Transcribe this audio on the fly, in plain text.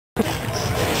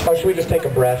Oh, should we just take a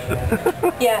breath?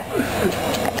 Yeah.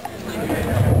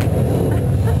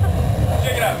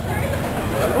 Check it out.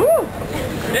 Woo!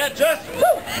 Yeah, just.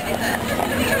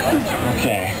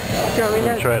 Okay.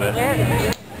 Try to.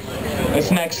 This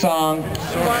next song,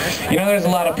 you know, there's a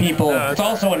lot of people, it's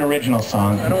also an original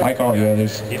song, like all the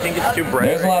others. You think it's too bright?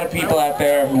 There's a lot of people out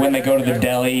there who, when they go to the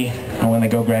deli, or when they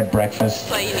go grab breakfast,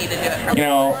 you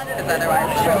know,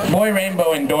 Boy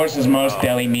Rainbow endorses most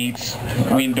deli meats.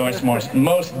 We endorse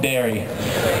most dairy.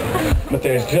 But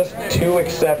there's just two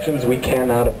exceptions we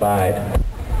cannot abide.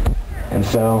 And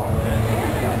so,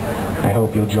 I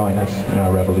hope you'll join us in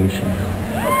our revolution.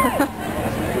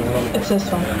 It's this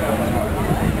one.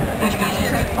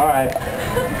 All right.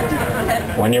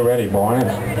 When you're ready, boys.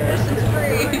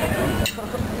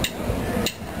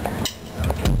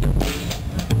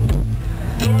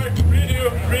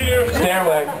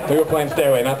 Stairway. We were playing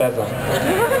Stairway, not that song.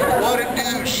 What a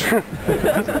douche.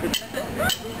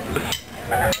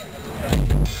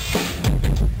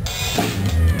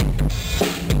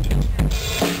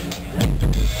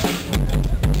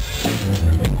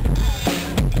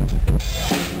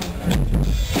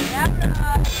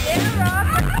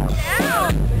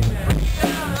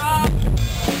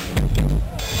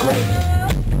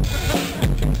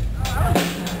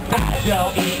 I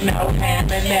don't eat no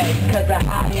ham and eggs cause I'm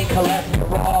high in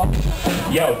cholesterol.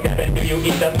 Yo, Devin, do you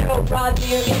eat them? No, Rod, do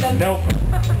you eat them? Nope,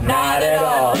 not at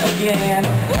all. Again,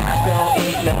 I don't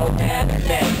eat no ham and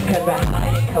eggs cause I'm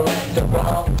high in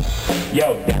cholesterol.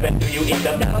 Yo, Devin, do you eat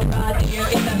them? No, Rod, do you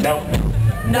eat them? Nope,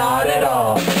 not at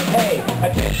all. Hey,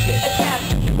 attention.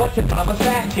 Attention. What's in mama's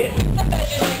basket?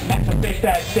 That's a fish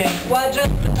that stinks. Well,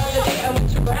 just the other day I went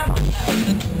to grandma's house.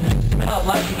 Smelled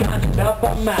like you can't stuff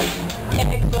a mouth.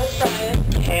 Eggs was frying.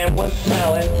 Ham was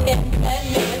smelling. In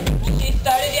 10 minutes, she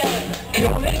started yelling,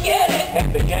 "Come and get it!"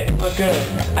 And the eggs look good.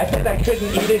 I said I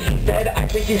shouldn't eat it. She said, I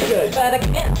think you should. But I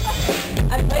can't.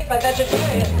 I'm plagued by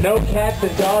vegetarians. No cats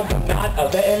and dogs. I'm not a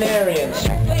veterinarian.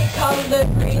 Strictly collard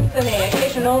greens and the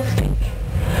occasional steak.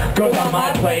 Goes on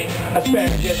my plate.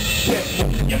 Asparagus, chips,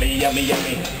 yummy, yummy,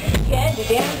 yummy. Candy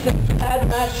dancing,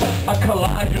 hazmat, A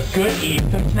collage of good eats,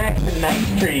 some snacks and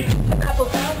nice treats. a couple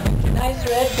pounds, nice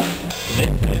red.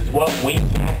 This is what we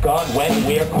snack on when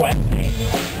we're questing.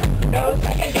 No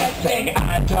second guessing.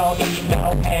 I don't eat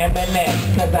no ham and eggs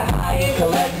cause I'm high in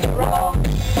cholesterol.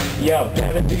 Yo,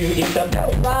 Devin, do you eat them? No,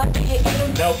 Rod, do you eat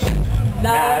them? Nope,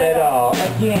 not at all.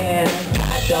 Again,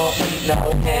 I don't eat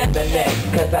no ham and eggs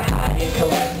cause I'm high in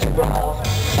cholesterol.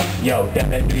 Yo,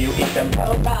 Devin, do you eat them?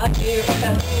 No, Rod, do you eat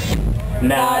them?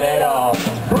 Not at all.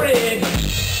 Bridge!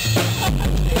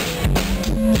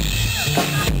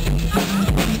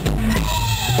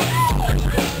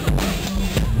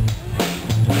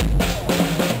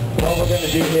 What we're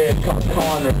gonna do here is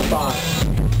call and response.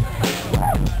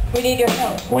 We need your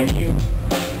help. When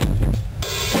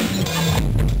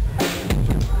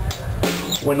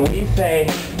we say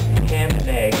ham and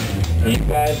egg, you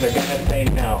guys are gonna say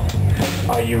no.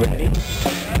 Are you ready?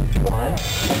 1, 2,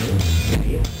 3,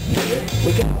 here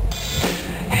we go.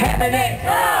 Ham and egg,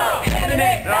 no! Ham and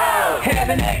egg, no! Ham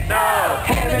and egg, no!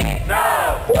 Ham and egg,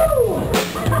 no! Woo!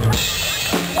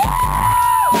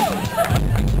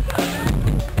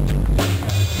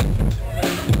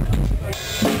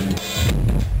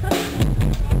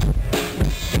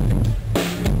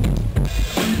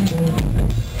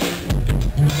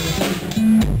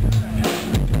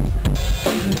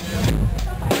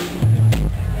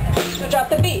 So drop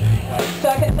the beat, so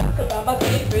I can talk about my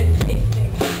favorite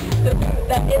tasting. The fruit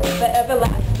that is the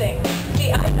everlasting.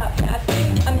 See, I'm not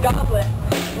fasting, I'm gobbling,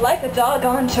 like a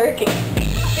doggone turkey.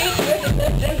 These turkeys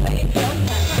live in late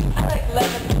sometimes. I like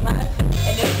lemon slice,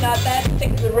 and if not that,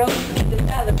 stick to the roast, eat the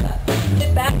salad sauce.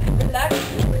 Sit back, relax,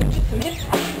 get some hips.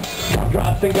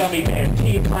 Drops and gummy bears,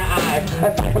 tease my eyes.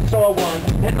 A type of sore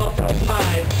ones, and also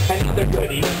pies, and other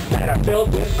goodies that are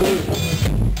filled with gluten.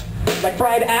 Like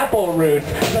fried apple roots,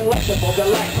 delectable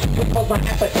delight, tickles my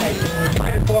appetite.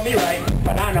 Mine is for me right,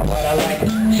 but I know what I like.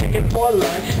 Chicken for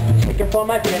lunch, chicken for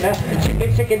my dinner.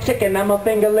 Chicken, chicken, chicken, I'm a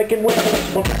finger-licking winner.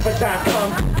 When breakfast time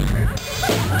comes,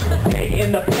 egg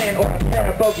in the pan or a pair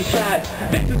of bogey sides.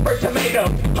 This is for tomatoes,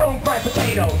 home fried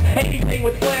potatoes. Anything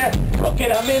with flair, cook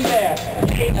it, I'm in there.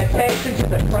 Pay attention to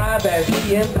the tribe as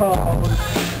we impose.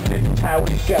 This is how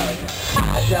it goes.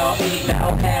 I don't eat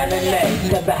no ham and eggs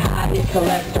cause I'm high in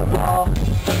cholesterol.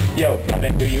 Yo,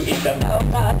 Devin, do you eat them? No,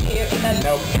 Rod, do you eat them?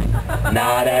 Nope,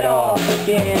 not at all.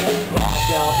 Again, I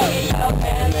don't eat no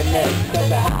ham and eggs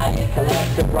cause I'm high in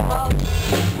cholesterol.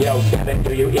 Yo, Devin,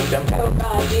 do you eat them? No,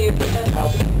 Rod, do you eat them?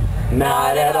 Nope,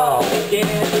 not at all. Again,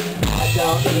 I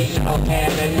don't eat no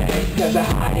ham and eggs cause I'm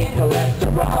high in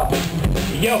cholesterol.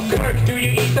 Yo, Kirk, do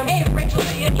you eat them? Hey, Rachel,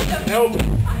 do you eat them? Nope,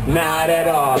 not at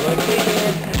all. Look here,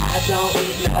 I don't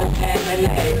eat no ham and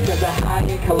eggs cause I'm high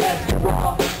in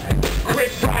cholesterol.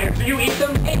 Chris Fryer, do you eat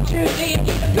them? Hey, Drew, do you eat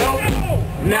them? Nope,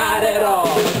 not at all.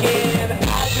 Again,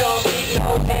 I don't eat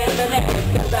no ham and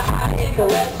eggs cause I'm high in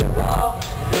cholesterol.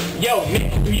 Yo,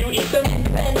 Nick, do you eat them?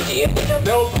 Ben, do you eat them?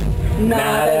 Nope,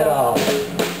 not at all.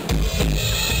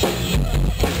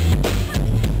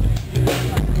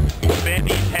 Ben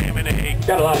eats ham and eggs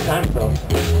Got a lot of time though.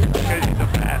 because he's a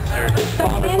bastard.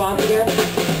 Bomb response here?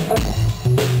 Okay.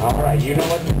 Alright, you know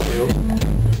what to do.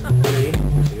 3, 2,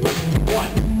 1.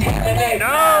 Ham and eggs!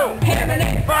 No! Ham and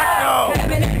eggs! Fuck no!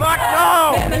 Ham and eggs! Fuck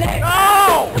no! Ham and eggs!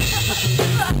 No!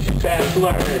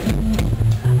 Bachelors.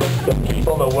 The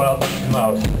people the world needs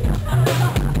most.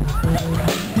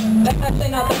 That's actually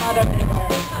not the motto anymore.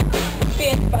 Be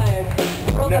inspired.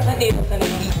 World doesn't need us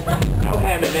anymore. No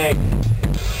ham and eggs.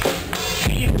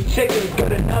 Beef and chicken's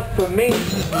good enough for me.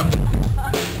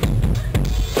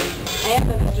 I am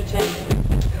a vegetarian.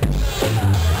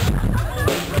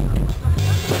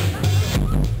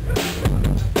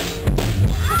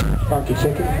 Funky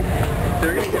chicken.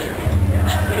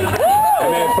 I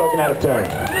may have spoken out of turn.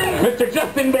 Mr.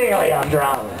 Justin Bailey on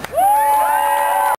drums.